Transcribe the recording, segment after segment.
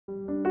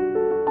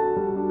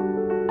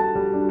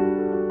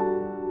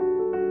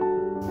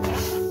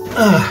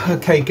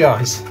Okay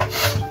guys,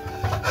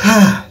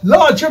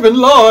 larger than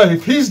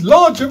life, he's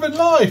larger than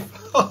life.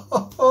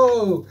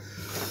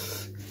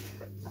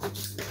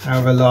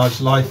 However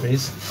large life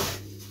is.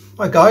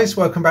 Hi guys,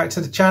 welcome back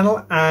to the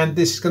channel, and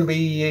this is going to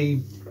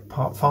be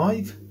part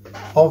 5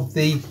 of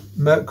the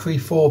Mercury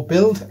 4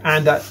 build,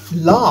 and at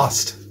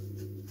last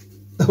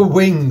the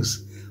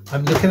wings.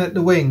 I'm looking at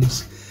the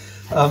wings.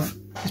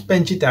 Just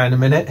bend you down a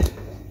minute.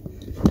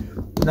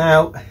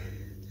 Now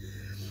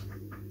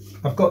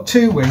I've got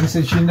two wings,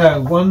 as you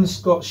know.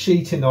 One's got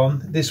sheeting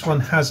on, this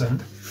one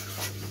hasn't.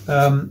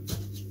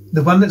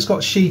 The one that's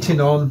got sheeting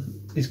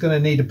on is going to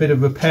need a bit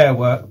of repair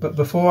work, but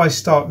before I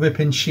start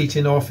ripping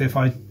sheeting off, if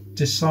I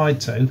decide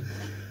to,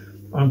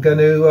 I'm going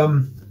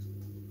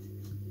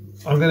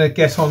to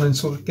get on and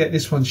sort of get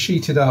this one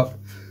sheeted up.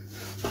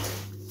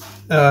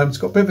 It's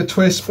got a bit of a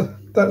twist, but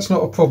that's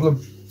not a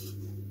problem.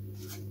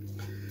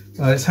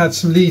 It's had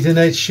some leading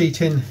edge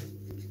sheeting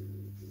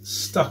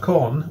stuck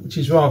on, which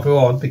is rather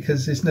odd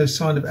because there's no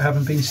sign of it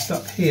having been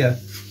stuck here.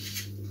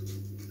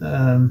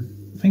 I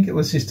think it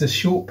was just a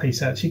short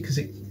piece actually, because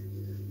I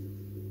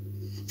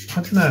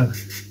don't know,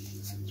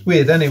 it's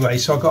weird. Anyway,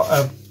 so I've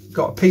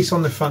got a piece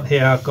on the front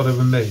here I've got to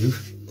remove.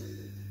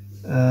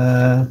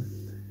 I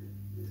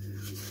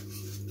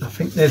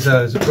think there's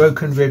a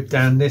broken rib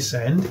down this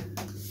end,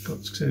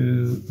 got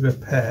to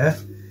repair.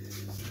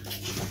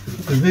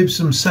 The ribs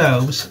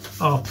themselves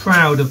are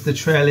proud of the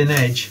trailing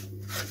edge.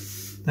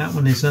 That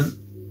one isn't.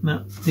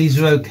 No, these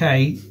are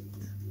okay.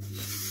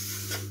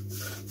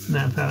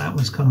 Now that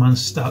one's come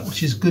unstuck,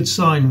 which is a good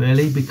sign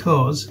really,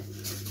 because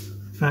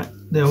in fact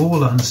they're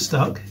all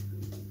unstuck,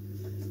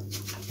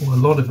 or a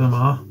lot of them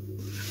are.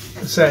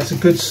 So it's a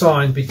good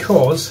sign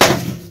because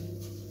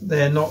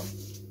they're not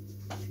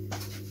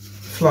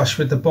flush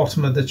with the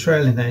bottom of the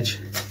trailing edge,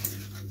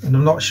 and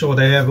I'm not sure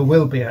they ever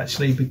will be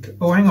actually.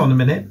 Oh, hang on a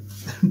minute.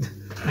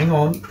 Hang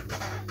on,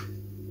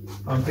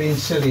 I'm being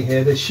silly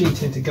here. There's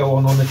sheeting to go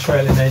on the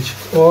trailing edge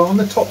or on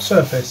the top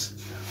surface.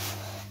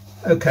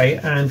 Okay,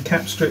 and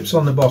cap strips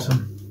on the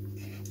bottom.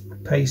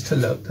 Pays to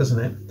look, doesn't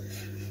it?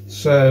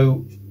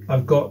 So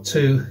I've got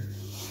to,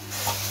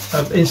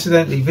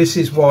 incidentally, this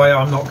is why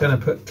I'm not going to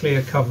put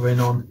clear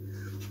covering on.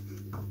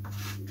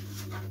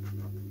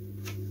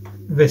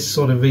 This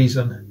sort of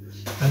reason,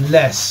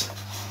 unless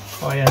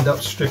I end up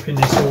stripping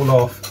this all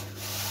off.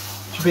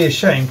 It should be a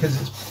shame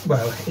because it's,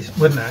 well, it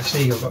wouldn't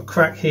actually. I've got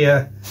crack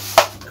here,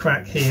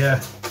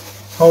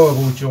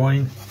 horrible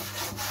join,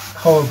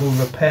 horrible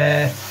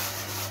repair.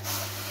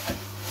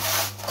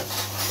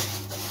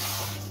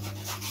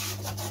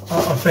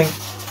 I think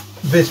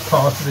this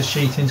part of the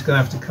sheeting is going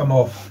to have to come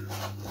off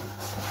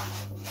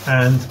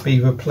and be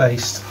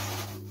replaced.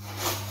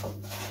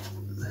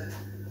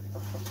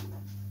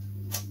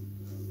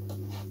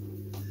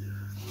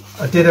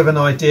 I did have an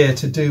idea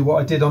to do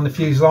what I did on the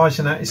fuselage,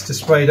 and that is to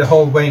spray the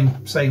whole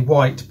wing, say,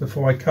 white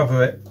before I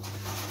cover it,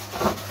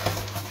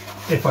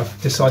 if I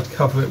decide to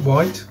cover it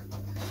white.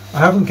 I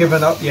haven't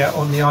given up yet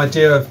on the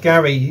idea of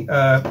Gary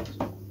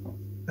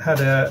had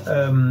a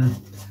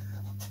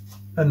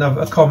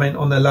comment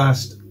on the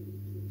last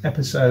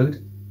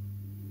episode.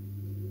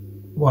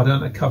 Why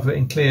don't I cover it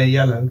in clear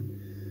yellow?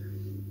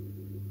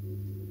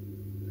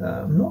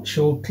 I'm not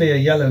sure clear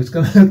yellow is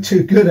going to look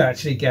too good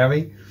actually,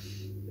 Gary.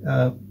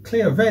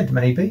 Clear red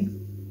maybe,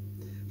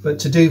 but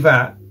to do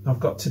that I've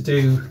got to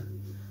do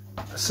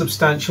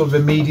substantial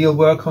remedial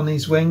work on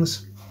these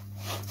wings.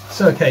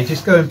 So okay,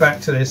 just going back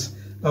to this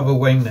other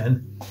wing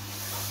then,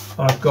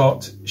 I've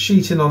got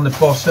sheeting on the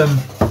bottom,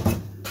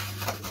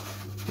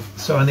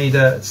 so I need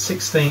a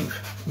 1/16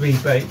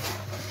 rebate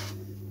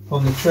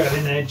on the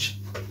trailing edge,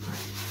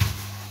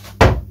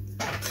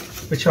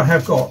 which I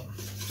have got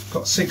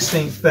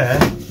 1/16 there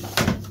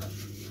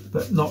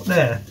but not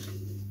there.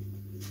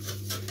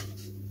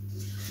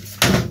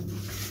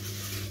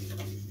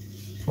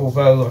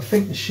 Although I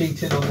think the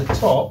sheeting on the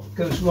top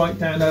goes right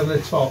down over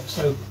the top,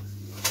 so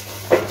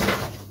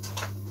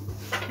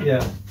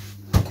yeah.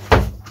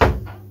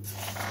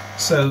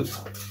 So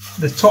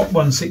the top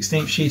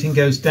 1/16 sheeting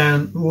goes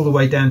down all the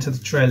way down to the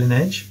trailing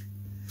edge.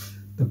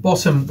 The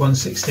bottom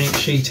 1/16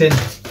 sheeting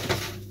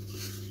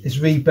is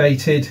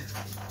rebaited.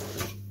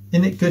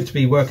 Isn't it good to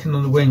be working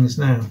on the wings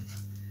now?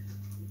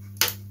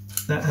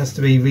 That has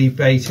to be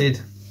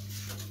rebaited.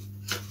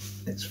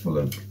 It's full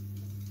of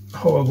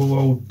horrible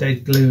old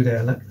dead glue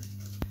there. Look.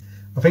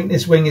 I think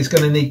this wing is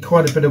going to need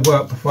quite a bit of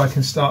work before I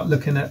can start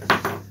looking at.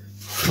 I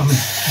mean,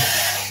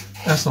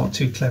 that's not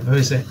too clever,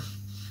 is it?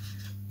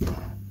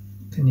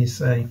 Can you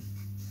say?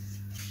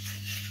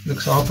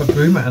 Looks half a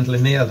broom handle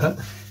in here. Look.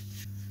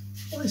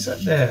 Why is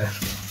that there?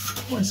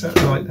 Why is that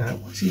like that?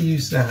 Why does he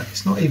use that?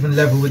 It's not even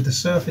level with the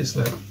surface.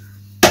 Look.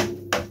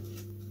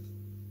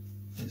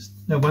 It's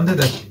no wonder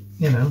that,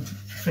 you know,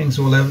 things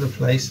all over the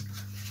place.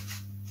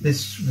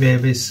 This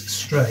rib is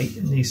straight,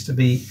 it needs to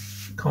be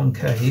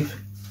concave,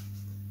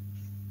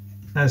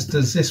 as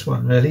does this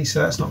one really,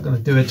 so that's not going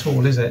to do it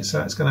all, is it? So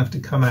that's going to have to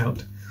come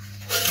out.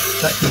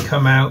 That can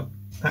come out,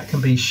 that can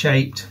be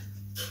shaped,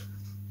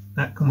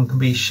 that one can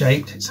be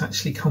shaped, it's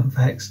actually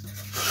convex.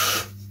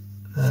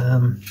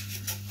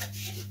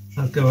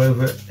 I'll go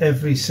over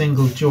every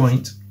single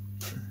joint.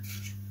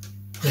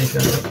 There you go,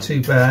 not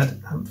too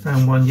bad. I haven't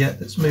found one yet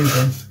that's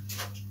moving.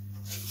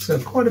 So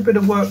quite a bit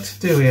of work to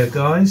do here,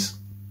 guys.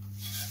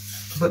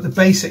 But the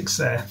basics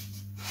there.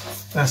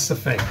 That's the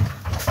thing.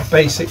 The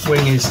basic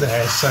wing is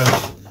there. So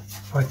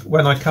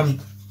when I come,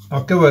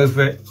 I'll go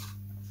over it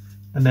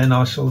and then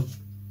I shall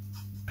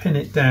pin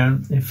it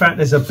down. In fact,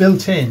 there's a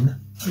built-in,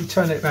 if you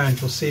turn it around,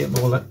 you'll see it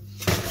more.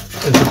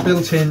 There's a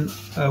built-in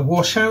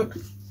washout.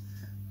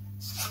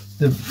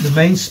 The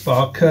main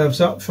spar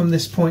curves up from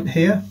this point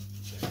here.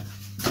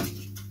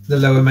 The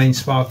lower main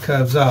spar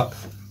curves up.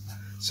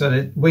 So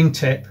the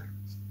wingtip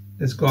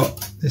has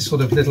got this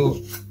sort of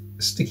little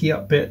sticky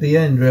up bit at the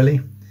end,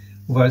 really.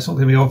 Although it's not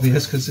going to be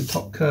obvious because the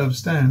top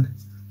curves down.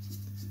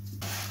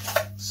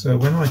 So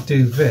when I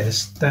do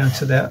this down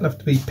to there, it'll have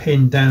to be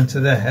pinned down to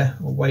there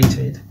or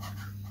weighted.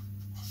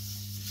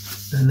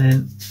 And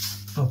then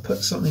I'll put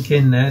something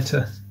in there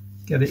to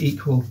get it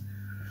equal.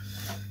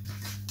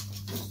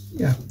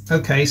 Yeah,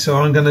 okay, so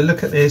I'm going to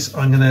look at this.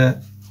 I'm going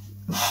to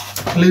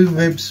glue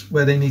ribs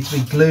where they need to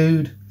be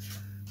glued,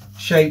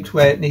 shaped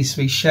where it needs to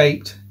be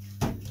shaped,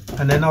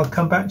 and then I'll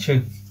come back to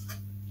you.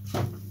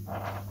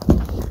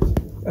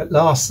 At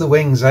last, the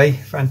wings, eh?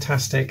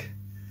 Fantastic.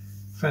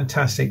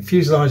 Fantastic.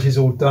 Fuselage is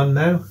all done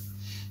now.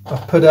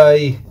 I've put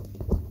a,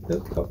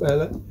 look up there,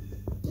 look.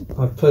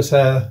 I've put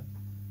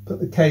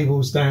the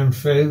cables down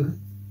through,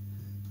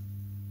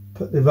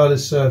 put the rudder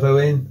servo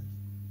in,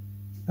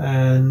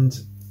 and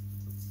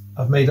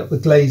I've made up the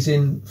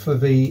glazing for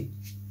the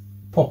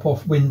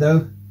pop-off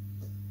window.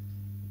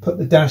 Put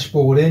the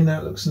dashboard in,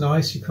 that looks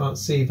nice, you can't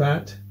see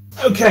that.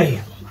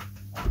 Okay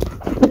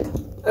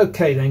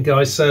then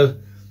guys, so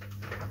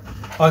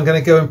I'm going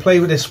to go and play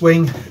with this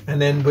wing and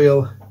then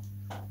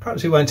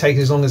perhaps it won't take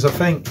as long as I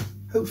think,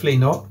 hopefully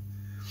not.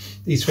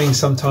 These things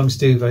sometimes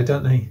do though,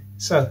 don't they?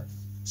 So,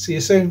 see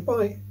you soon,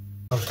 bye.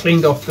 I've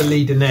cleaned off the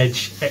leading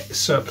edge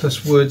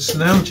surplus wood, so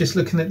now I'm just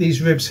looking at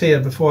these ribs here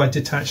before I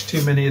detach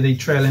too many of the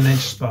trailing edge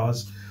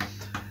spars.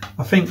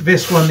 I think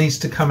this one needs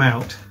to come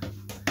out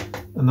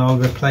and I'll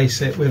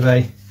replace it with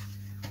a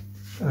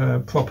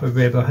proper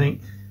rib, I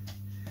think.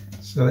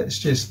 So let's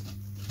just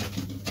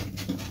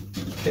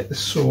get the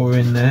saw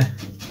in there.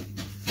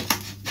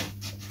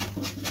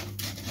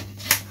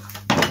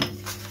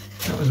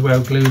 That was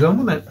well glued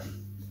on, wasn't it?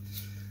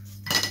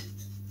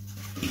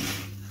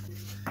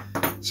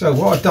 So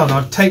what I've done,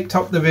 I've taped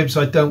up the ribs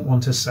I don't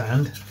want to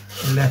sand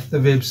and left the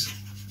ribs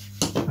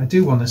I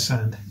do want to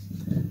sand.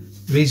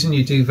 The reason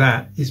you do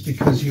that is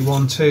because you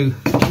want to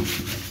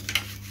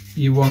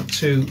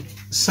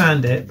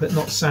sand it but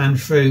not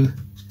sand through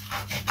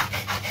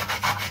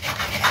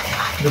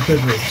the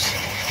good ribs.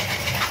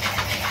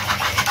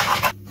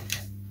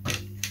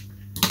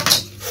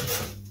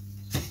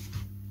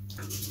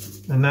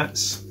 And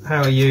that's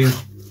how you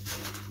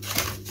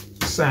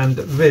sand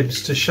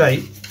ribs to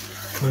shape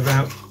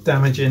without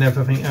damaging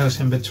everything else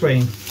in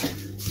between.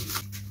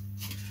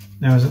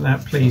 Now isn't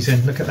that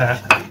pleasing? Look at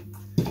that.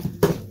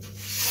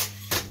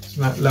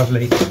 Isn't that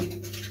lovely?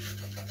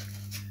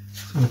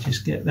 So I'll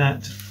just get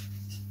that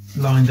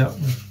lined up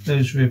with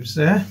those ribs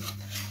there.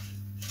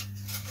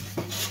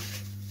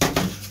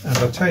 And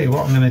I'll tell you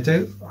what I'm going to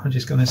do. I'm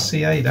just going to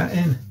CA that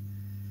in.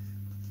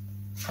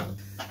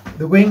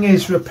 The wing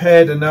is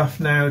repaired enough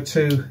now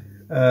to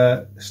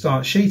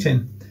start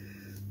sheeting.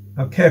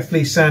 I've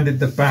carefully sanded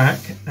the back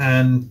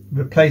and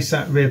replaced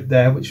that rib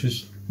there which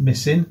was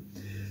missing.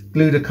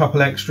 Glued a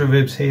couple extra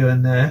ribs here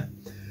and there.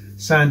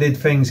 Sanded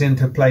things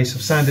into place.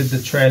 I've sanded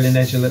the trailing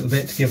edge a little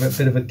bit to give it a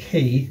bit of a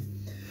key.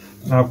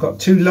 And I've got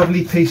two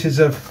lovely pieces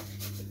of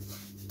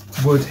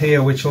wood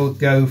here which will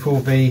go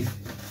for the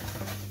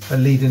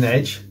leading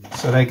edge.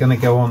 So they're going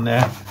to go on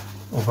there.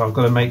 Although I've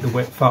got to make the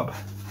width up,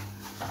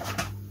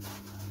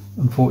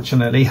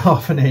 unfortunately,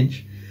 half an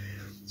inch.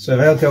 So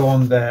they'll go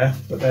on there,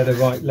 but they're the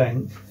right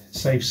length.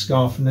 Save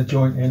scarfing the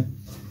joint in.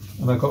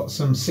 And I've got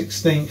some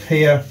 16th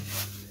here.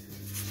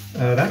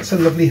 That's a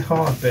lovely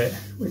hard bit,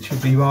 which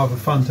would be rather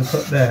fun to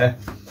put there,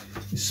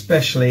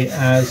 especially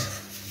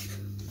as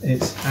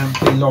it's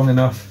amply long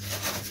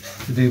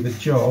enough to do the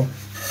job.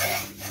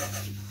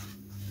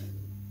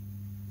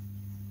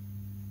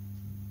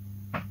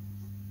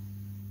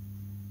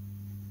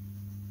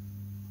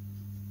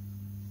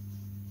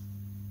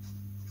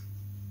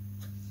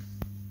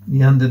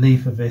 The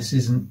underneath of this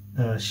isn't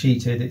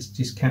sheeted, it's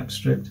just cap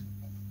stripped.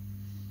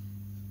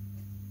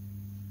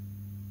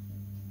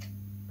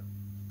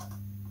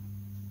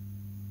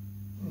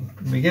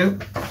 There we go.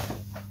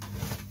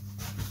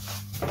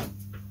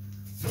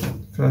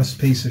 First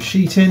piece of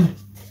sheeting,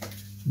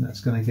 and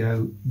that's going to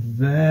go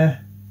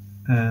there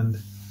and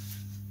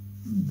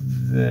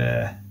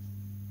there.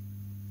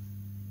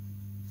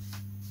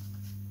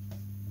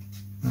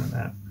 Like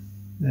that.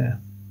 There.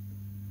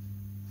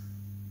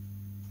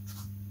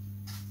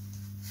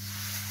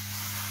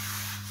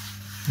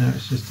 Now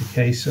it's just a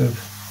case of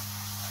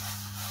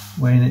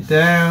weighing it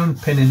down,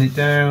 pinning it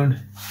down,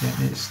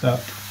 getting it stuck.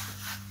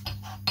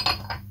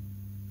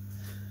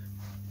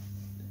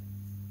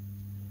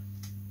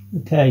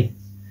 Okay,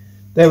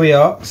 There we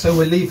are. So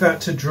we'll leave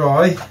that to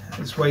dry.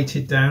 It's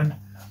weighted down.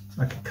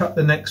 I can cut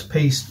the next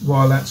piece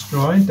while that's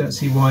drying. Don't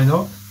see why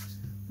not.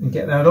 And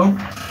get that on.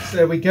 So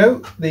there we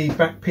go. The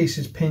back piece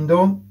is pinned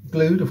on,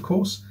 glued of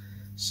course.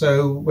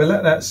 So we'll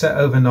let that set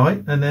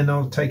overnight and then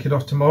I'll take it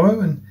off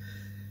tomorrow and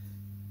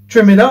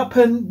trim it up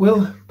and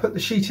we'll put the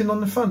sheeting on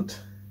the front.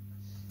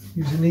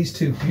 Using these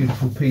two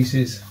beautiful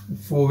pieces,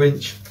 4"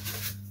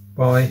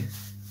 by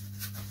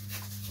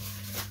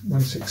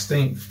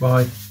 1/16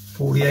 by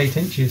 48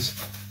 inches.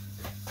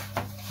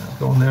 That'll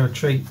go on there a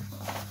treat.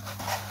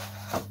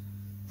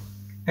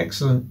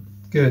 Excellent,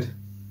 good.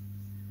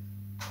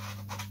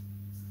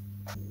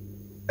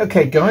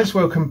 Okay guys,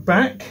 welcome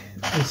back.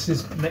 This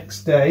is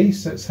next day,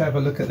 so let's have a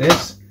look at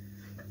this.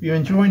 If you're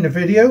enjoying the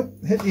video,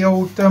 hit the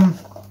old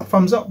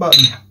thumbs up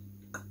button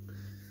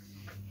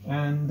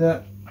and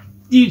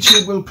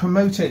YouTube will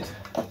promote it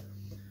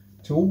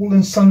to all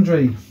and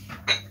sundry.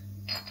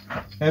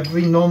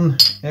 Every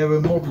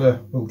non-aero modeler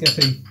will get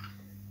a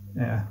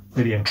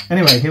video.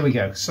 Anyway, here we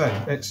go. So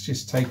let's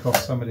just take off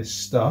some of this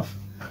stuff.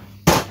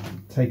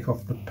 Take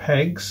off the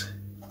pegs.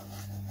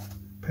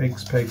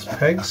 Pegs. Take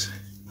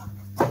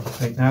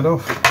that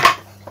off.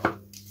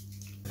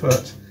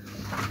 Foot.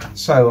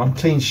 So I'm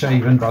clean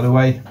shaven, by the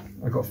way.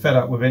 I got fed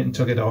up with it and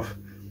took it off.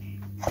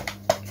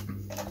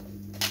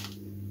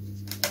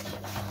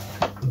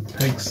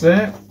 Pegs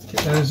there.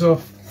 Get those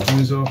off.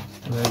 Those off.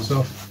 Those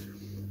off.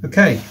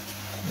 Okay.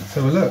 Let's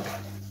have a look.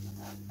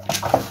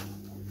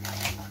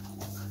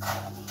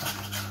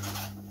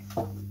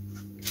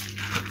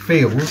 It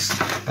feels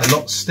a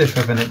lot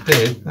stiffer than it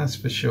did, that's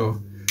for sure.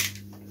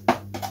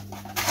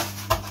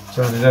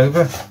 Turn it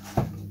over.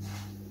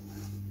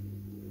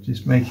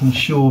 Just making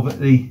sure that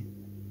the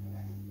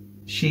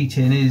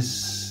sheeting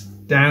is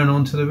down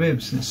onto the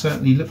ribs. It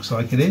certainly looks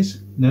like it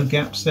is. No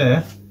gaps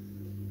there.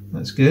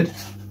 That's good.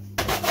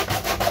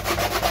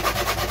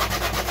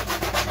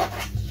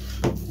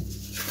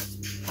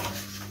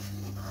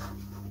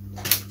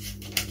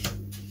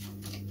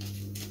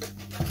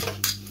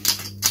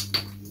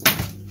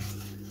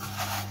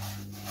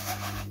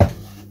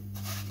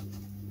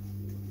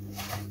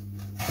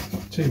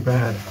 Too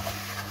bad.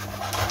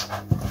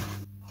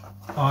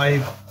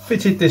 I've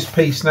fitted this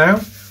piece now.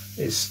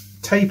 It's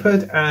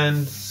tapered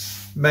and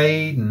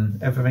made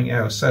and everything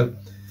else, so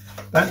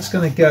that's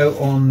going to go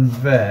on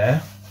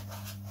there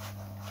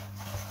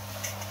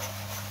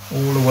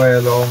all the way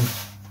along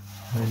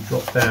and then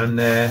drop down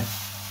there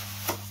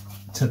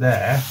to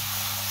there.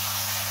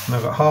 And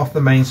I've got half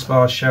the main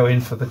spar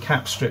showing for the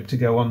cap strip to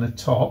go on the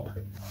top,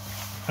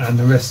 and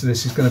the rest of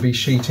this is going to be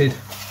sheeted.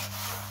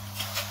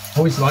 I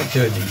always like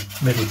doing the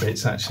middle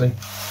bits actually.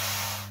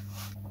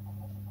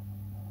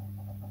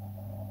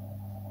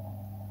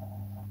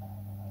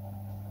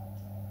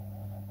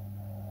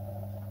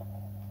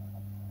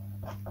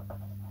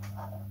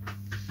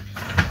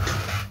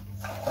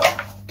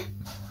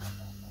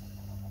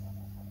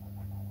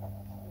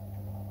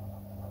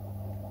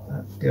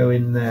 That go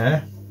in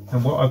there,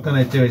 and what I'm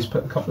going to do is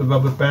put a couple of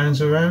rubber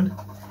bands around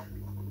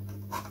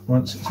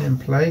once it's in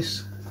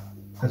place,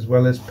 as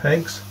well as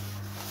pegs.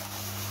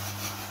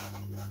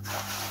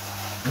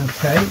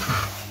 Okay,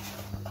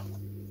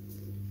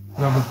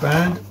 rubber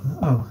band,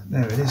 oh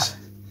there it is.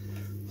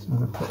 So I'm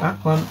going to put that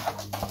one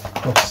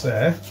across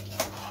there,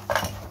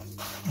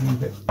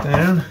 move it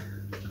down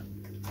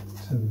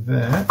to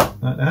there,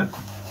 like that,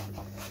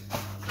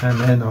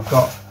 and then I've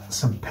got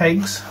some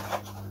pegs.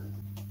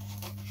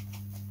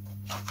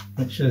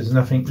 Make sure there's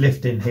nothing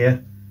lifting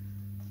here.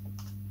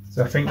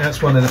 So I think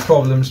that's one of the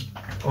problems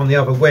on the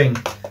other wing.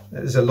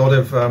 There's a lot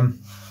of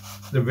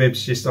the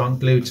ribs just aren't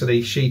glued to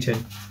the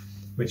sheeting,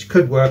 which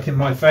could work in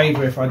my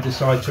favour if I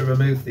decide to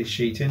remove this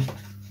sheeting.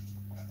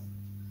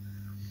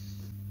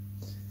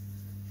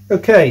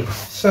 Okay,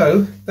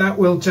 so that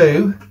will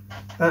do.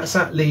 That's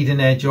that leading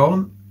edge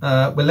on.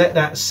 We'll let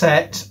that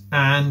set,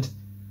 and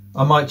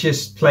I might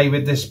just play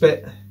with this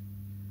bit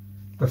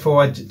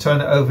before I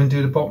turn it over and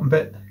do the bottom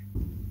bit.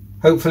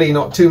 Hopefully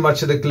not too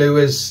much of the glue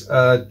has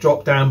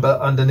dropped down,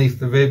 but underneath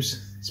the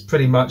ribs it's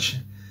pretty much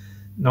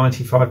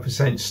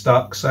 95%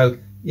 stuck. So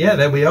yeah,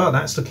 there we are.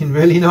 That's looking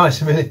really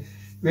nice.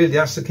 Really,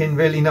 that's looking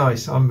really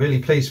nice. I'm really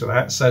pleased with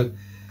that. So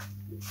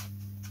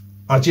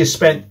I just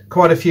spent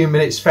quite a few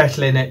minutes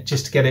fettling it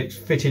just to get it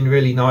fitting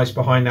really nice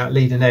behind that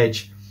leading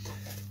edge,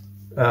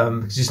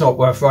 because it's not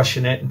worth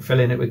rushing it and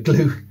filling it with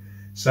glue.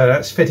 So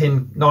that's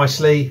fitting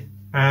nicely,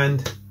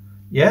 and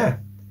yeah,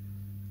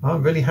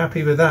 I'm really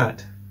happy with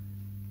that.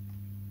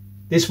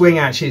 This wing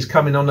actually is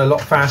coming on a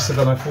lot faster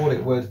than I thought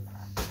it would.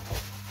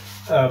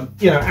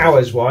 You know,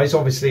 hours wise,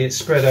 obviously it's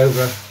spread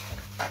over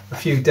a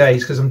few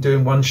days because I'm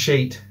doing one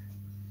sheet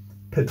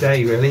per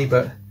day really,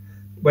 but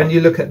when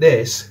you look at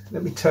this,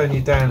 let me turn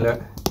you down,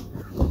 look,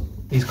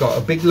 he's got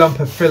a big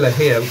lump of filler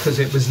here because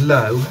it was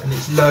low, and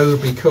it's low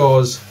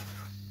because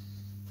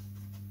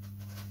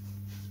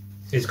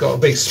it's got a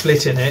big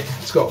split in it.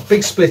 It's got a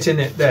big split in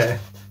it there,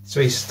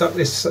 so he's stuck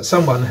this,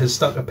 someone has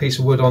stuck a piece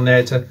of wood on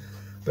there to,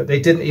 but they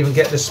didn't even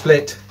get the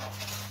split.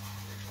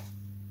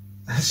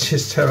 That's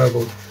just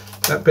terrible.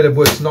 That bit of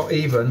wood's not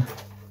even,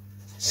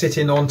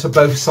 sitting onto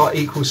both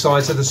equal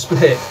sides of the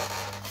split.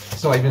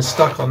 It's not even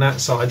stuck on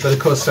that side, but of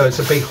course, so it's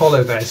a big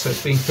hollow there, so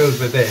it's being filled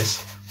with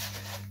this.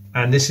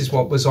 And this is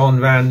what was on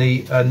around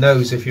the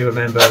nose, if you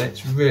remember, and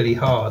it's really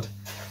hard.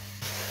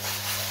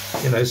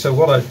 You know, so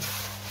what I'm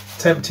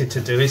tempted to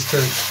do is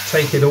to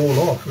take it all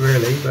off,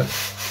 really, but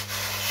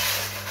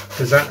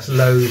because that's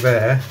low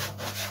there.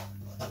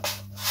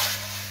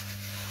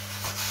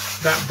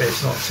 That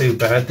bit's not too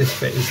bad. This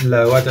bit is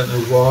low. I don't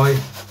know why.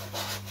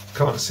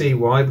 Can't see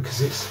why, because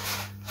it's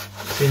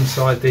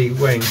inside the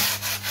wing.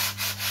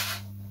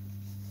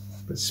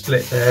 But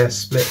split there,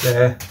 split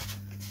there.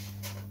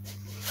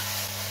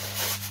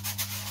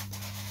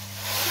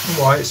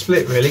 Why it's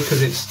split really?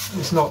 Because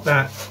it's not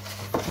that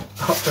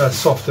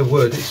softer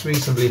wood. It's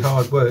reasonably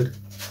hard wood.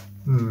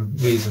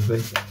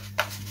 Reasonably.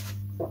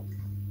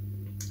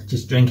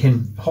 Just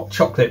drinking hot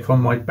chocolate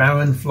from my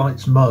Baron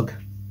Flights mug.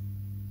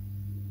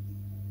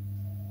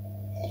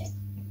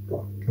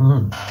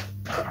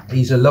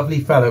 He's a lovely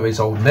fellow, is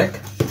old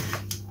Nick.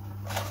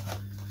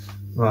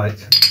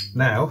 Right,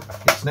 now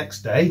it's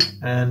next day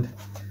and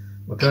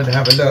we're going to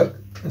have a look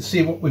and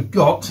see what we've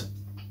got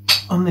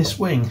on this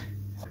wing.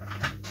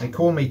 They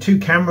call me Two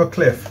Camera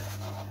Cliff.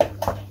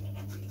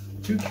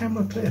 Two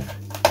Camera Cliff.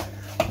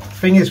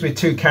 Thing is with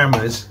two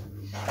cameras,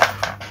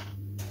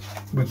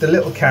 with the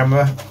little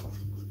camera,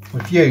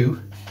 with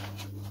you,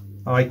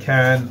 I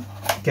can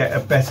get a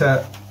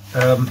better,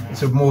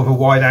 it's a more of a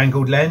wide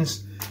angled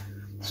lens,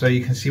 so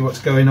you can see what's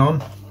going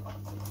on.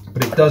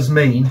 But it does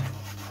mean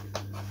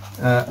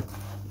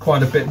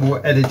quite a bit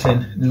more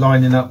editing,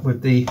 lining up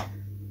with the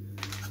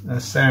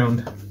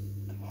sound.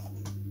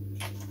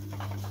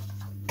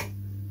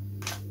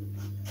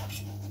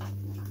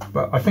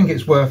 But I think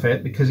it's worth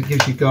it because it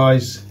gives you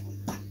guys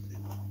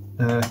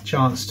a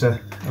chance to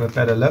have a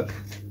better look.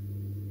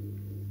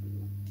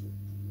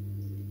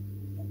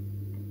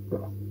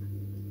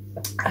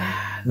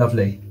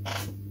 Lovely.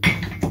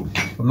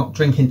 I'm not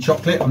drinking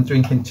chocolate, I'm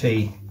drinking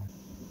tea.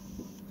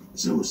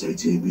 Some will say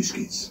tea and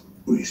biscuits.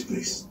 Yes,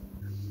 please.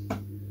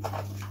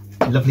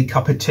 Lovely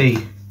cup of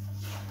tea.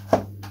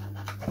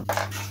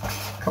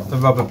 Couple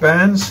of rubber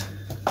bands.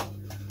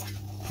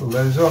 Pull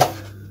those off.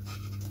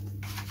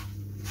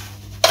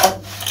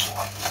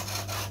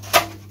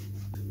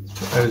 Let's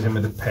put those in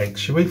with the pegs,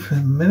 shall we, for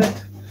a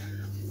minute?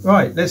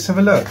 Right, let's have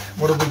a look.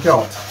 What have we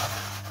got?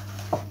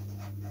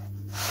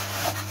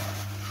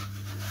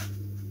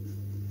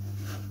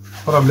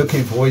 What I'm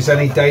looking for is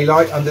any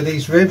daylight under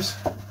these ribs.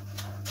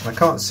 I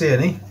can't see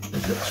any.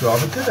 It looks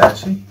rather good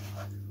actually.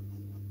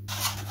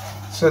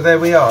 So there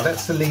we are,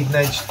 that's the leading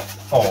edge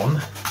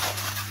on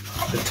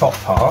the top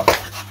part.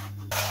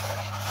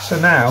 So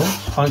now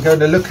I'm going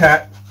to look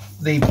at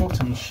the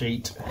bottom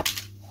sheet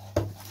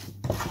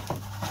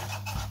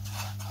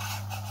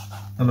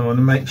and I want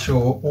to make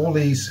sure all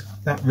these,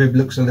 that rib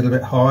looks a little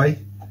bit high,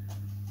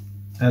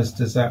 as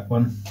does that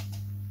one.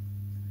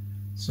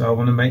 So I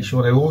want to make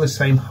sure they're all the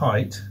same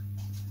height,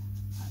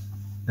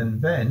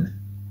 and then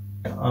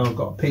I've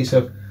got a piece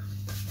of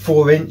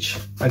 4-inch.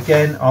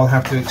 Again, I'll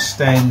have to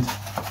extend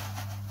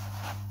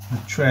the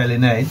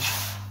trailing edge.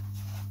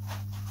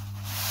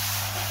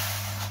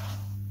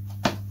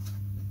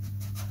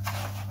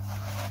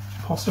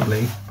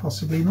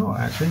 Possibly not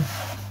actually.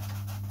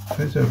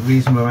 There's a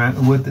reasonable amount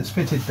of wood that's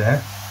fitted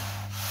there,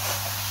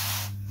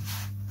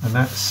 and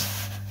that's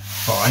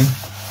fine.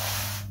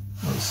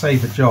 It'll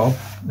save a job,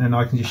 then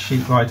I can just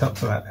sheet right up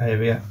to that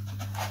area.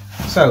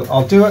 So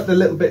I'll do the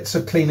little bits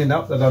of cleaning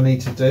up that I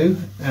need to do,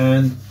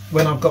 and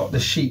when I've got the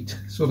sheet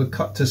sort of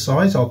cut to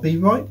size, I'll be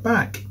right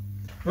back.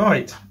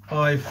 Right,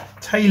 I've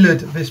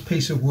tailored this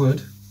piece of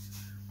wood.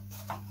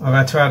 I've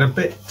had to add a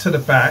bit to the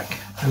back,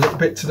 a little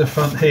bit to the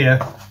front here,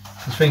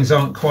 because things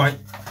aren't quite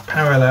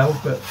parallel,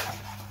 but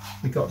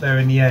we got there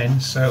in the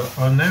end. So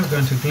I'm now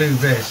going to glue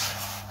this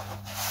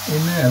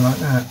in there like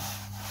that.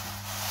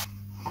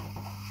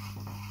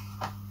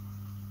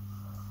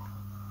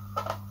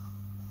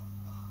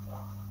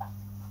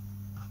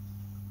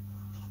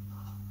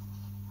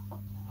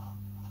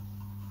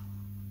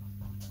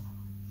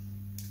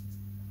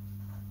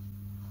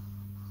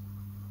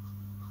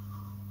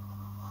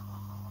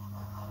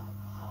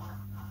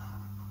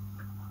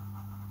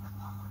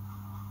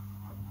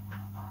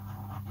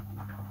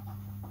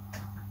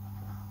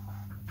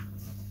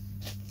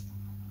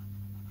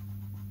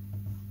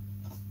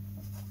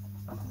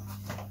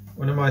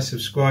 One of my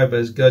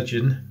subscribers,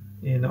 Gudgeon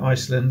in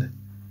Iceland,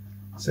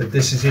 said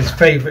this is his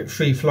favourite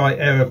free flight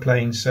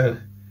aeroplane, so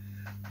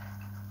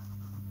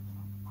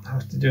I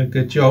have to do a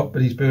good job,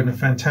 but he's building a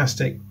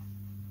fantastic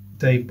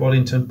Dave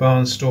Boddington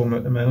Barnstormer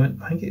at the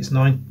moment. I think it's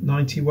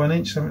 91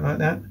 inch, something like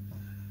that,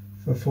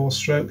 for a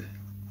 4-stroke,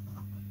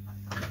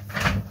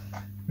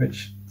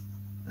 which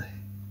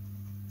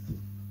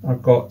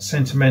I've got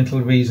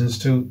sentimental reasons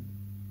to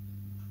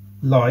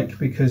like,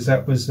 because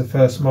that was the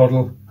first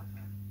model,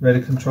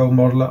 radar control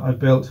model, that I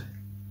built.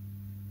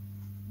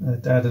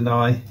 Dad and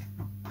I,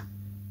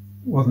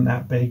 wasn't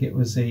that big, it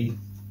was the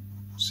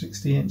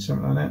 60 inch,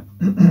 something like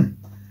that.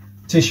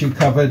 Tissue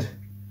covered,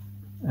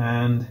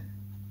 and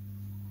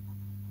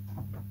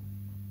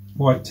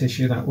white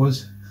tissue that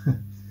was.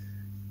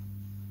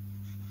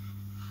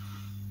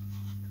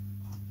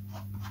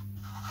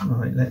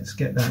 Right, let's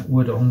get that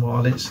wood on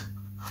while it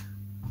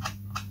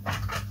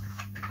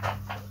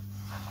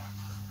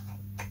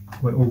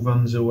all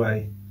runs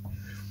away.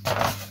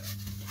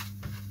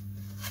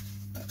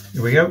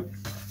 Here we go.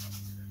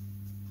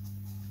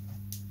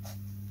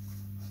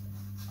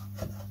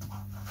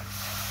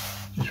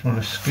 Just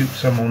want to scoop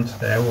some onto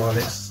there while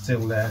it's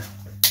still there.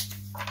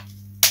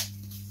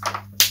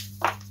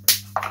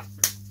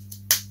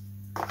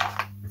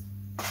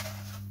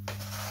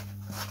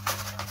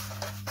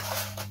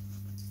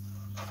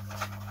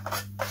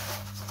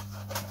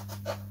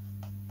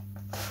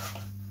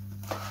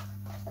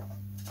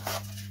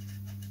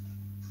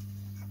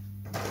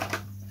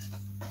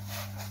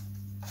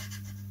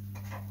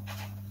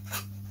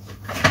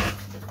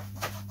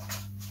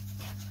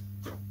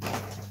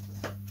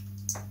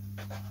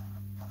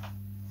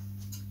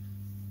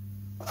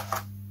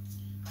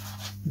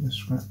 The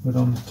scrap wood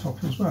on the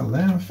top as well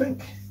there, I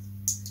think.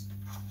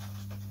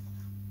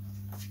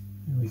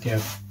 There we go.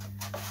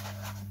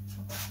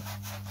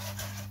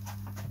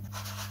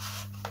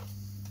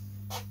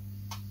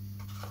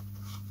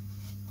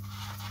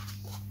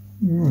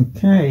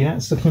 Okay,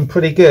 that's looking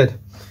pretty good.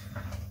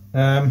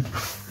 Right,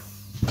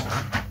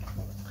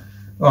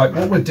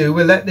 what we'll do,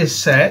 we'll let this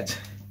set,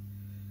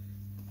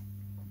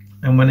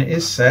 and when it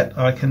is set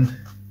I can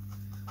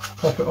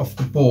pop it off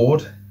the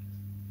board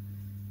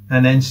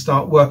and then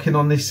start working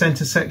on these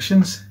centre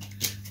sections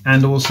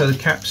and also the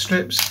cap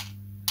strips.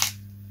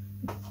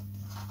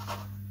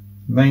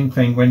 Main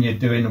thing when you're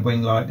doing a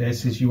wing like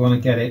this is you want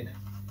to get it,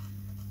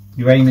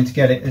 you're aiming to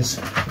get it as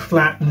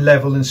flat and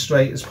level and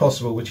straight as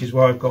possible, which is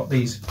why I've got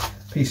these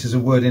pieces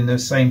of wood in the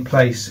same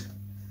place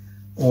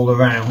all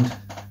around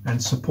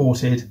and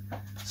supported,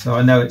 so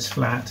I know it's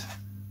flat.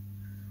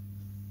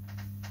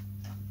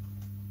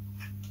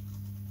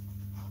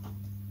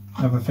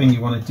 Another thing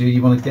you want to do,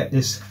 you want to get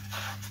this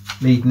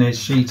leading edge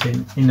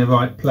sheeting in the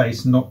right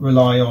place, not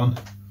rely on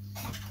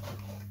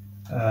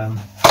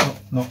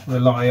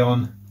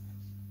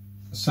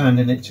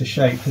sanding it to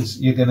shape, because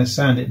you're going to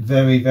sand it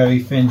very, very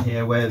thin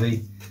here where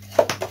the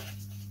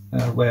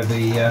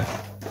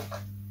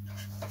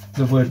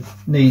wood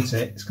needs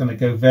it. It's going to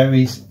go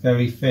very,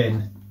 very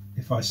thin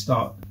if I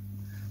start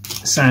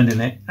sanding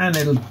it, and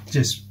it'll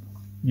just,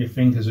 your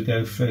fingers will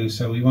go through.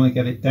 So we want to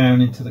get it down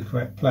into the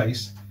correct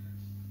place.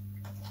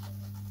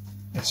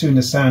 As soon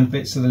as sand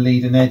bits of the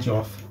leading edge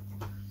off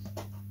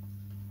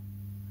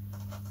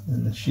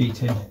and the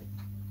sheeting,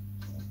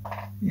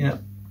 yeah,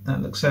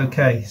 that looks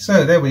okay.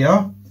 So there we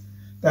are,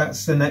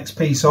 that's the next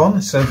piece on.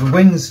 So the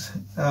wings,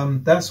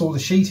 that's all the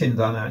sheeting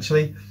done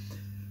actually.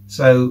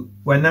 So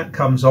when that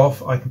comes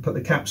off I can put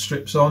the cap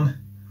strips on,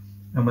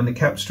 and when the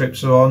cap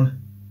strips are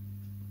on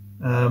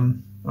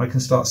I can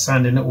start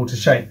sanding it all to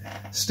shape.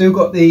 Still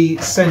got the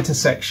centre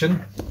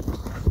section,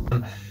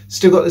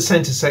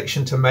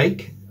 to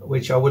make,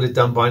 which I would have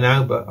done by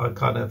now, but I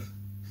kind of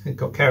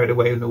got carried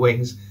away with the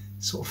wings,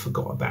 sort of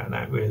forgot about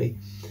that really.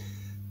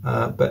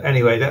 But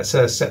anyway, that's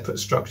a separate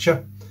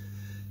structure.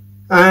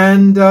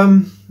 And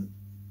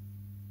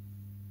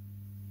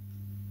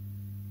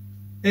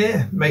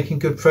yeah, making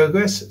good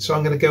progress. So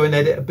I'm going to go and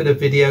edit a bit of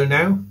video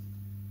now,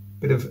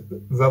 bit of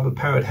rubber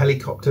powered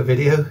helicopter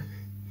video.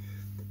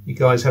 You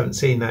guys haven't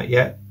seen that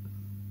yet,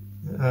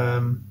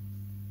 but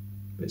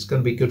it's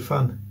going to be good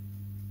fun.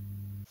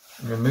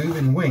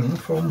 Removing wing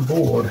from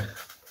board.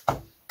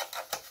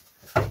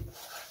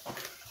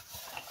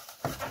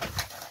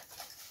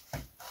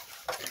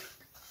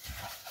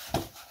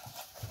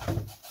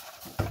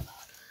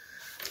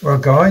 Well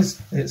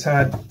guys, it's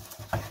had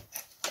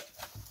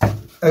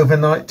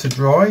overnight to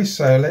dry,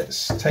 so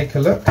let's take a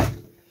look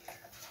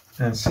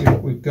and see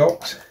what we've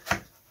got.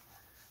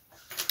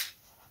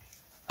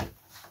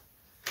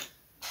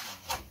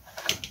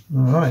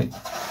 Alright,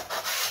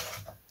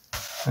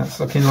 that's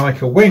looking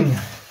like a wing.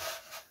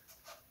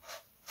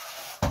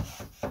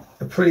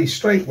 A pretty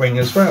straight wing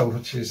as well,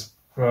 which is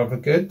rather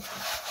good.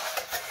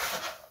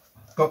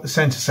 Got the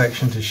centre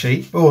section to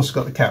sheet, but also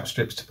got the cap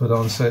strips to put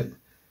on, so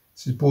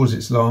it's as broad as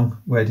it's long.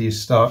 Where do you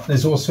start?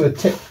 There's also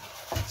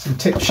some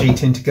tip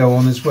sheeting to go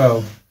on as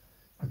well.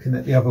 Looking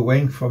at the other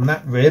wing from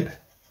that rib,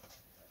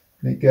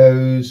 and it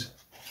goes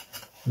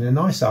in a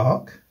nice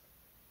arc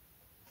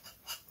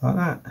like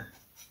that.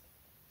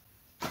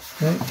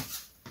 Okay,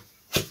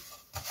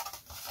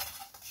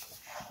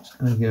 it's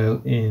going to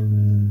go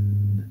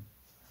in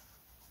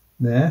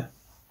there.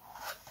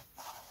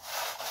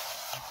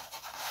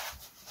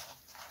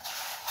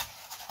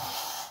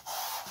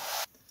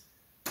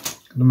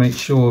 Got to make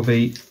sure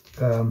the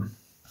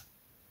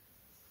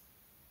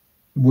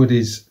wood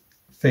is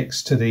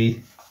fixed to the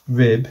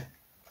rib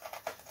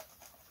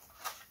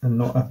and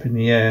not up in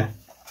the air.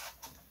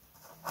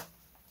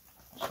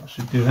 So I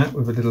should do that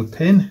with a little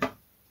pin.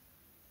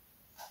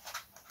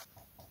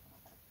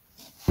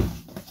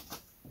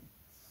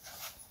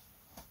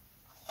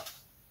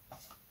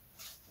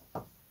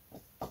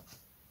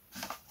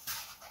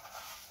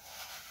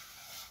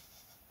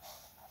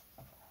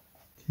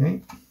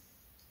 Okay.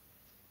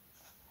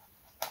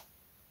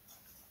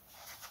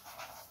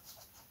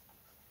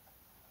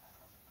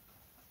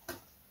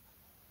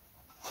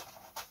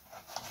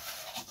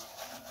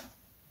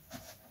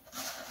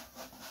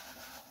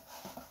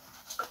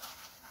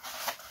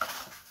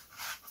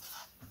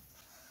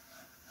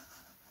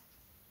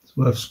 It's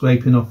worth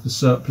scraping off the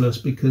surplus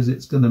because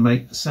it's going to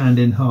make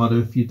sanding harder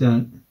if you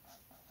don't.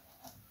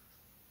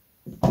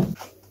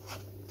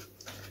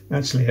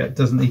 Actually, it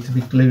doesn't need to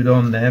be glued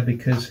on there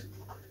because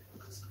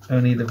it's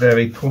only the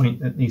very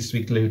point that needs to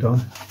be glued on.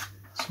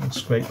 So I'll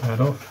scrape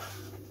that off.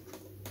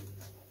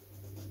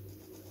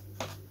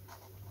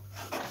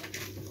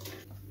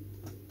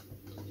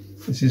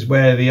 This is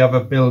where the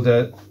other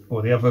builder,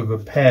 or the other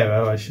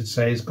repairer I should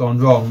say, has gone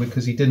wrong,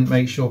 because he didn't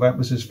make sure that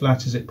was as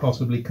flat as it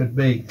possibly could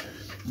be.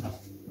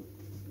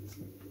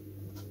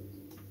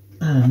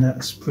 And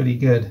that's pretty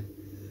good.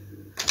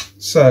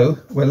 So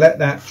we'll let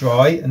that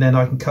dry and then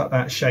I can cut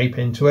that shape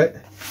into it.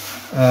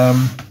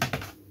 I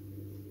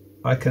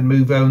can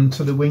move on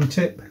to the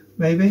wingtip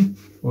maybe,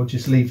 or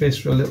just leave this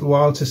for a little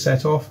while to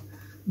set off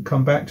and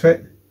come back to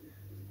it.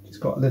 It's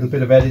got a little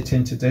bit of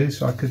editing to do,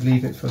 so I could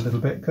leave it for a little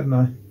bit, couldn't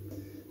I?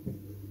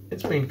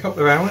 It's been a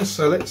couple of hours,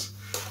 so let's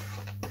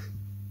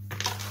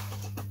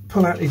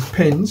pull out these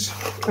pins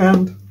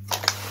and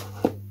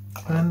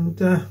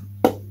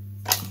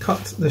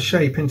cut the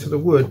shape into the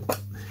wood.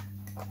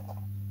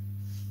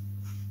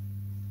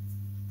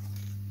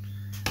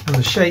 And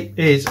the shape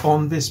is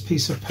on this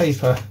piece of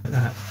paper.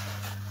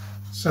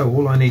 So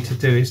all I need to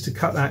do is to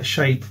cut that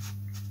shape,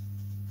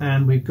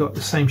 and we've got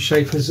the same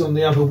shape as on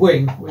the other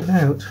wing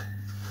without.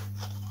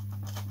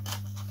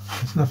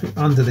 There's nothing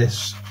under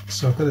this,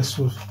 so I've got to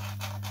sort of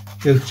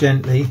go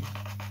gently.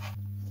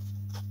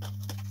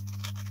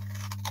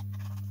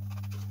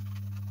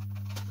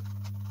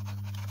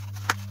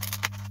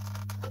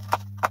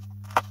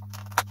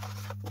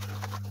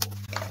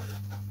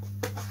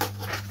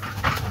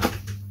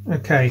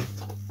 Okay,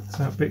 so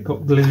that bit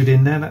got glued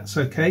in there, that's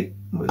okay.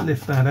 We'll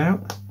lift that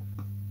out.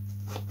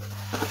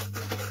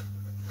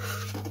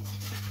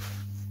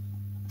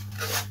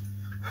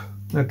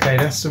 Okay,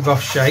 that's the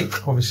rough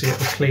shape. Obviously it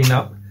will clean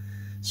up.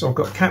 So I've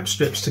got cap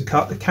strips to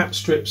cut. The cap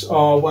strips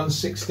are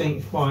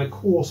 1/16 by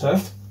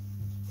 1/4.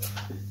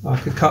 I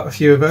could cut a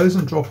few of those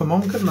and drop them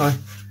on, couldn't I?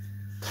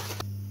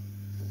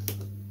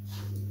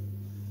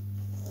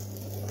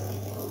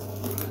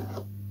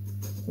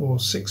 Or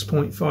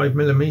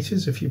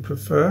 6.5mm if you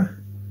prefer.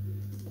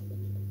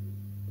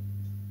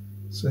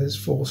 So there's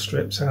 4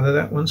 strips out of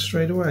that one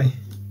straight away.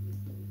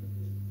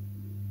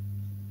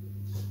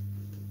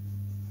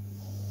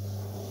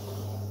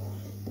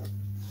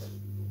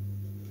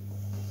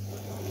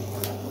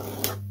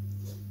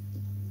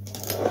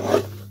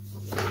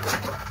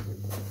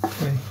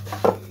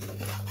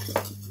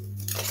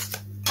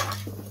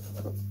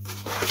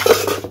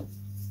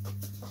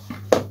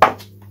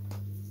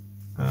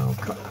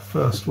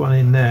 First one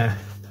in there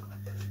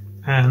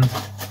and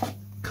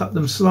cut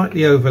them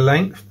slightly over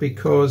length,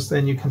 because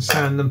then you can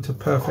sand them to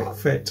perfect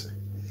fit.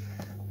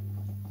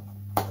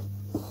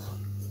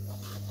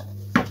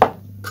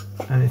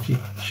 And if you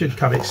should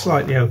cut it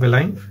slightly over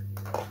length,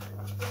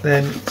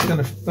 then it's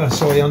going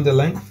to, under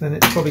length, then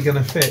it's probably going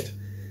to fit.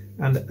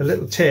 And a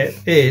little tip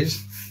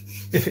is,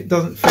 if it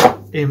doesn't fit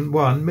in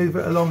one, move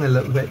it along a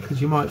little bit,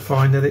 because you might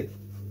find that it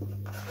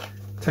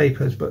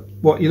tapers. But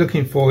what you're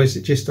looking for is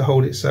it just to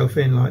hold itself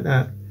in like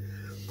that.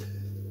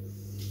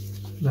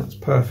 That's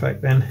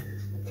perfect then.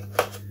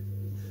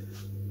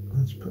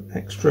 Let's put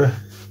extra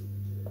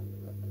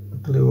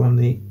glue on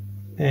the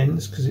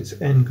ends because it's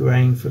end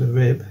grain for the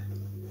rib.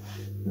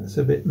 That's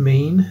a bit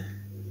mean.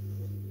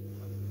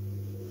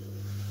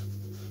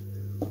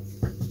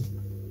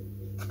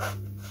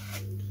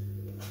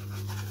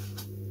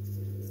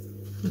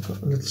 I've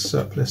got a little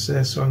surplus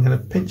there, so I'm going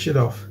to pinch it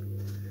off,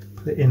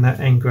 put it in that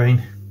end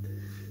grain.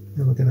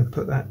 Then we're going to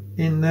put that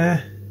in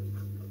there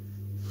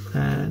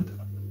and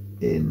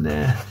in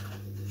there,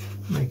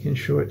 making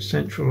sure it's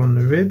central on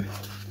the rib,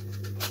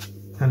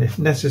 and if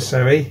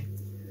necessary,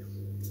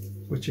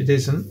 which it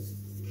isn't,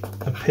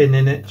 a pin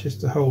in it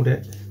just to hold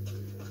it.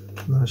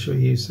 And I shall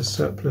use the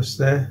surplus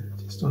there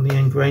just on the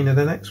end grain of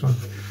the next one.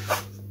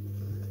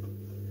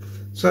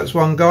 So that's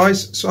one,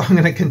 guys. So I'm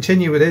going to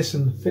continue with this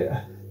and fit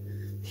a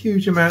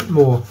huge amount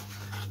more.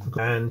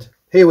 And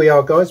here we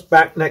are, guys,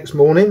 back next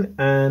morning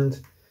and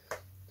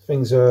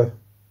things are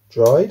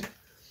dried.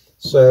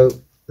 So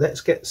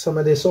let's get some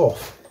of this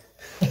off.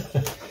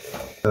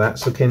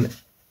 That's looking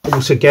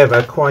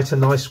altogether quite a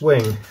nice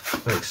wing.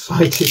 I'm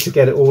excited to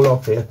get it all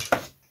off here.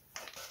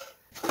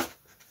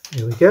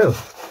 Here we go.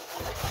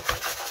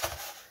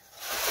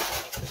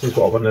 This is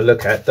what I want to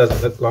look at.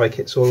 Doesn't look like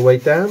it's all the way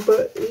down,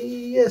 but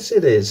yes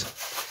it is.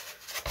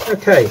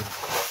 Okay,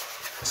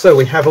 so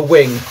we have a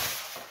wing.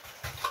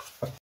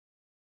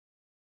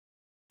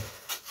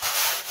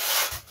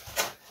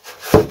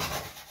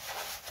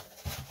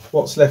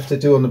 What's left to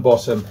do on the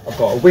bottom? I've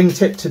got a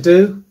wingtip to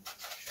do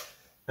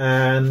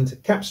and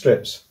cap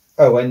strips.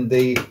 Oh, and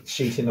the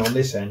sheeting on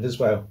this end as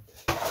well.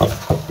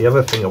 The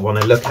other thing I want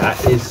to look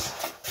at is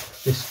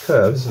this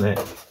curve, isn't it?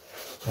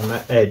 On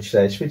that edge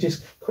there. Should we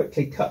just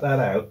quickly cut that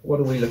out? What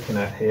are we looking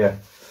at here?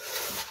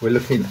 We're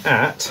looking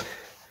at,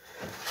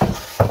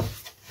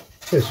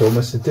 it's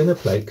almost a dinner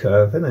plate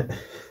curve, isn't it?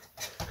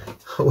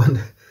 I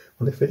wonder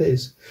if it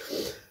is.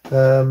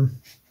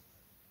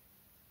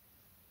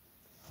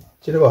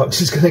 Do you know what? I'm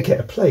just going to get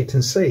a plate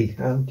and see.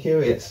 I'm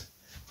curious.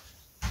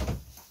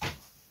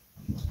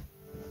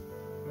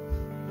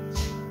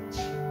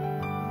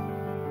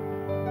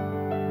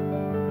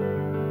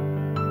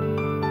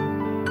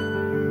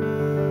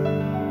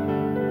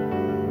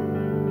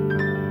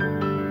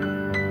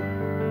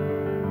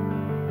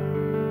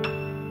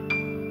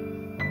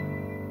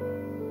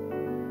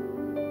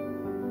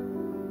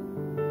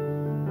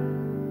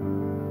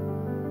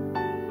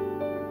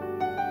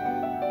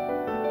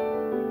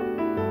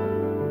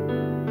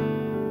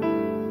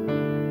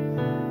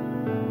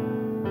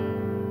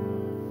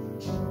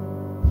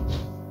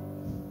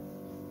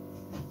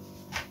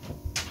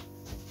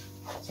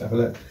 Have a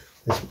look.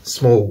 This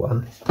small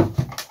one.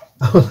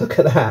 Oh, look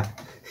at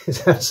that.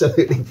 It's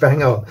absolutely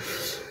bang on.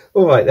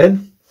 All right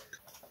then.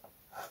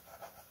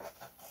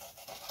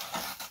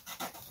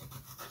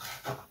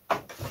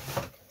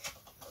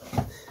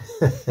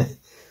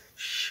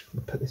 Shh,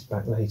 I'll put this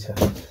back later.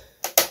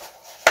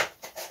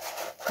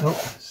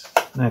 Oh,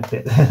 snagged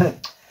it.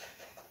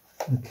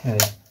 Okay,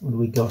 what do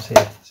we got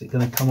here? Is it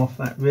going to come off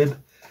that rib?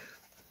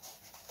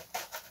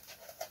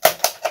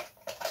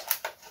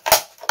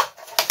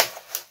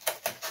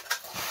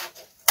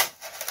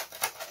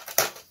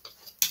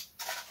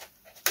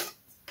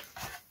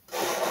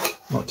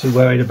 Not too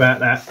worried about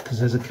that because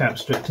there's a cap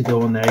strip to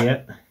go on there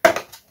yet. In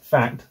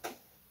fact,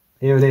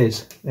 here it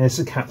is. There's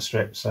the cap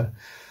strip. So,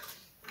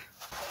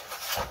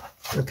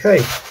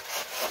 okay,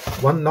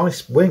 one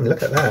nice wing.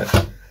 Look at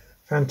that,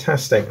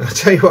 fantastic. I'll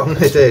tell you what I'm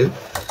going to do.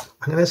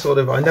 I'm going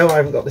to I know I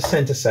haven't got the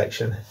centre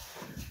section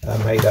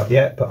made up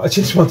yet, but I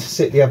just want to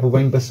sit the other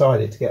wing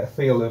beside it to get a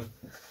feel of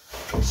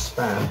the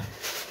span,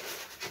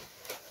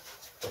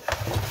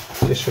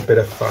 just for a bit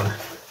of fun.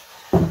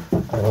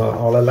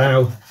 I'll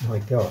allow, oh my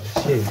god,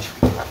 it's huge.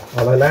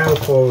 I'll allow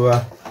for,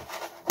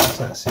 what's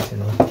that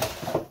sitting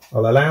on?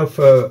 I'll allow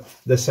for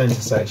the centre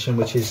section,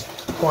 which is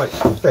quite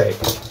thick.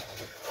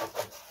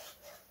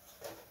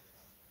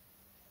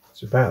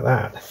 It's about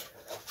that.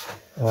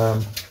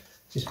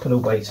 Just put a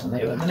weight on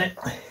there a minute.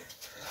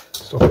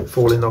 Stop it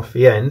falling off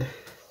the end.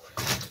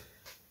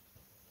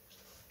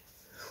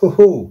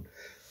 Ooh,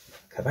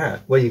 look at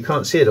that. Well, you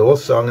can't see it all,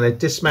 so I'm going to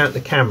dismount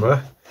the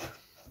camera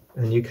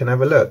and you can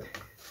have a look.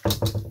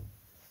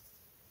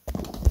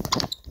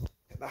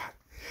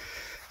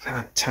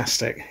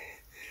 Fantastic.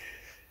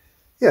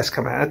 Yes,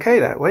 come out okay,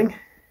 that wing.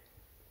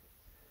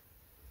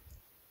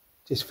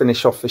 Just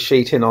finish off the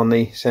sheeting on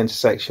the centre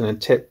section and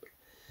tip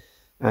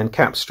and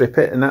cap strip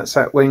it, and that's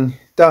that wing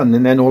done.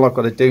 And then all I've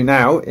got to do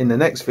now in the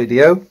next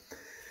video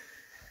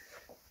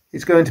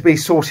is going to be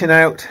sorting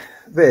out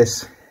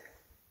this.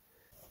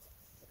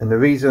 And the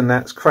reason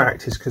that's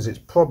cracked is because it's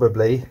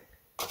probably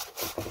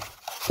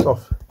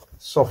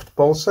soft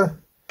balsa.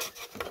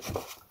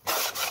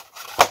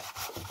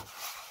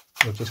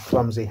 Or just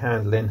clumsy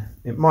handling.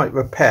 It might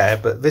repair,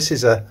 but this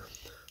is a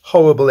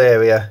horrible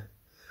area.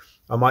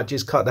 I might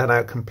just cut that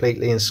out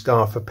completely and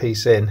scarf a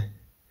piece in,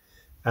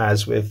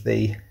 as with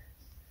the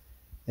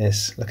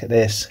this. Look at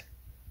this.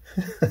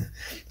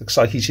 Looks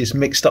like he's just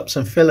mixed up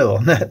some filler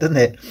on that, doesn't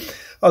it?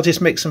 I'll just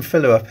mix some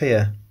filler up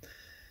here.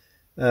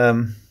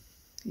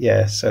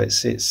 Yeah, so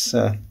it's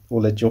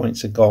all the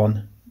joints are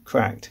gone,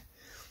 cracked.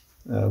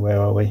 Where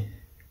are we?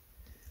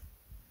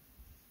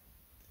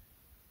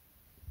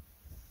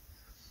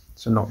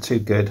 So not too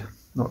good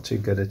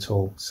at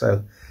all.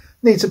 So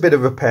needs a bit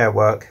of repair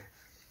work.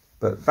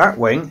 But that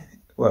wing,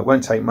 well, it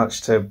won't take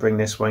much to bring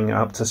this wing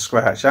up to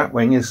scratch. That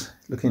wing is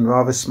looking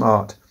rather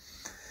smart.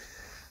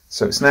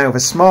 So it's now the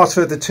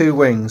smarter of the two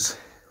wings.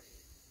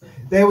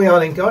 There we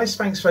are then, guys.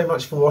 Thanks very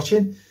much for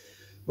watching.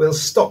 We'll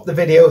stop the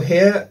video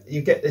here.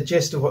 You get the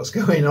gist of what's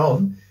going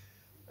on.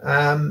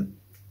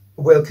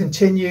 We'll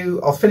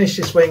continue. I'll finish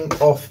this wing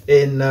off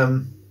in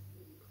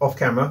off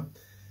camera,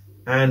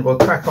 and we'll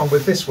crack on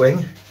with this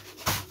wing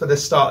for the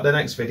start of the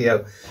next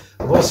video.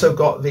 I've also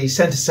got the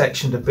centre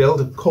section to build,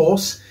 of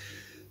course,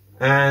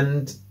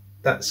 and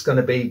that's going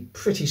to be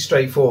pretty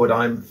straightforward,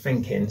 I'm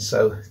thinking,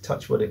 so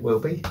touch wood it will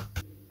be.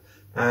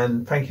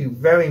 And thank you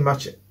very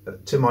much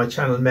to my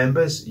channel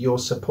members. Your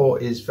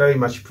support is very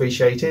much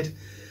appreciated.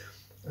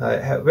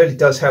 It really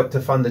does help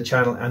to fund the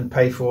channel and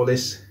pay for all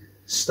this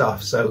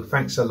stuff, so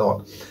thanks a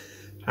lot.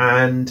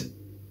 And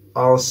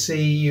I'll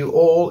see you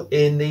all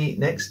in the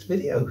next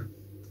video,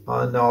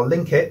 and I'll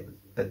link it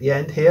at the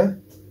end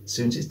here as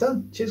soon as it's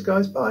done. Cheers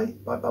guys, bye.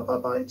 Bye, bye, bye,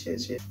 bye.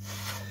 Cheers, cheers.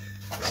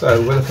 So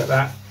we'll look at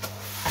that.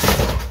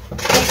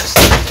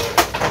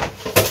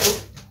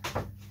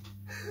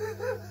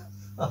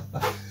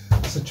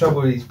 That's the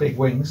trouble with these big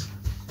wings.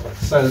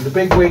 So the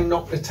big wing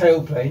knocked the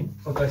tailplane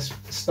of this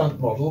stunt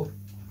model.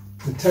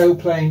 The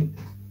tailplane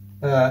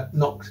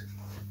knocked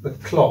the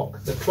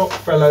clock. The clock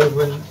fell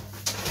over and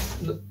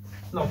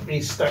knocked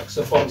these stacks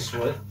of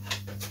boltswood,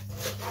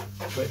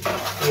 which,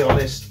 to be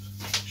honest,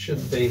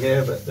 shouldn't be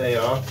here, but they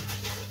are.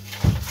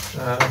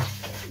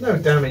 No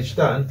damage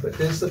done, but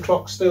is the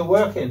clock still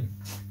working?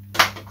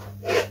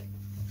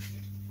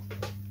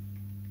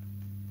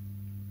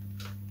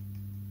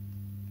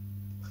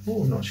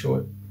 Oh, I'm not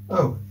sure.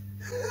 Oh.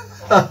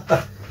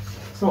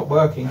 it's not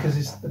working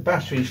because the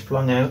battery's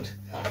flung out.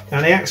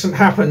 And the accident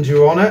happened,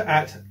 Your Honour,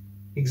 at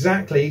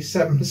exactly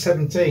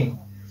 7:17.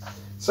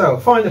 So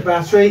find the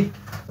battery,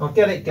 I'll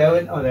get it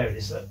going. Oh, there it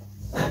is. Look.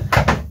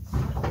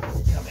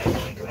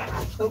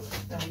 Oh,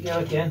 there we go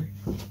again.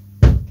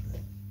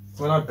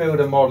 When I build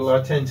a model,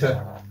 I tend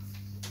to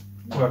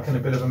work in a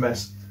bit of a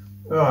mess.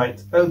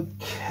 Right,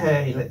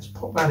 okay, let's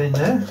pop that in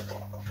there.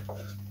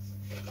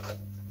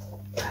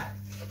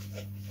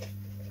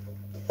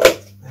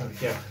 There we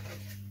go.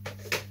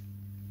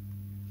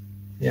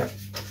 Yeah.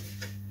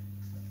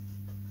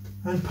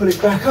 And put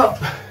it back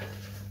up.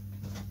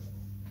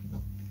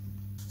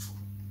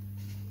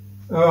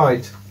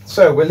 Alright,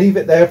 so we'll leave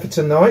it there for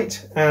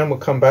tonight and we'll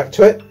come back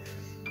to it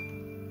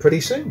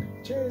pretty soon.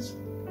 Cheers.